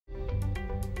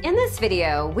In this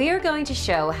video, we are going to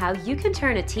show how you can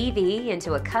turn a TV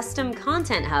into a custom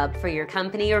content hub for your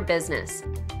company or business.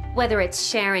 Whether it's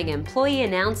sharing employee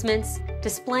announcements,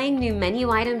 displaying new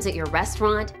menu items at your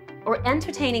restaurant, or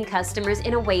entertaining customers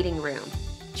in a waiting room,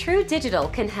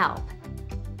 truDigital can help.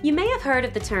 You may have heard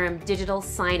of the term digital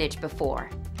signage before.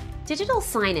 Digital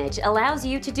signage allows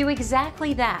you to do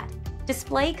exactly that.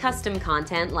 Display custom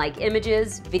content like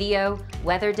images, video,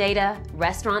 weather data,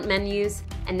 restaurant menus,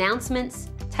 announcements,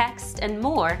 text, and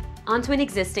more onto an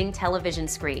existing television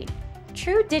screen.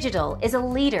 truDigital is a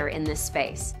leader in this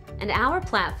space, and our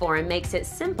platform makes it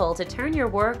simple to turn your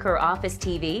work or office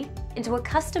TV into a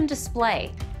custom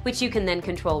display, which you can then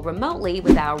control remotely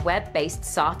with our web-based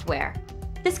software.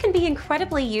 This can be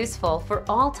incredibly useful for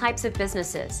all types of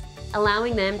businesses,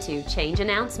 allowing them to change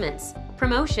announcements,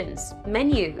 promotions,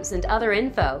 menus, and other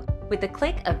info with the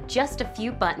click of just a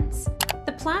few buttons.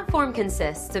 The platform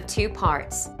consists of two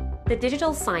parts: the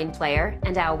digital sign player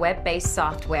and our web-based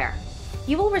software.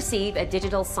 You will receive a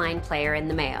digital sign player in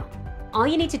the mail. All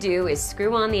you need to do is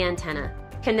screw on the antenna,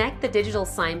 connect the digital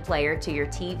sign player to your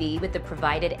TV with the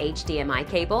provided HDMI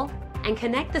cable, and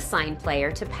connect the sign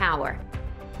player to power.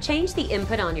 Change the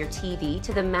input on your TV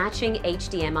to the matching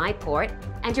HDMI port,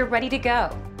 and you're ready to go.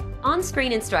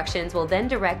 On-screen instructions will then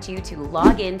direct you to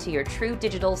log into your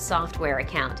truDigital software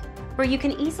account, where you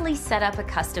can easily set up a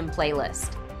custom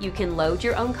playlist. You can load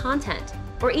your own content,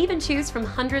 or even choose from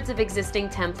hundreds of existing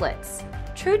templates.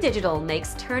 truDigital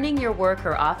makes turning your work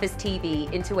or office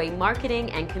TV into a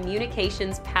marketing and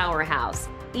communications powerhouse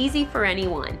easy for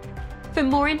anyone. For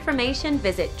more information,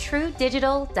 visit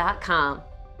truDigital.com.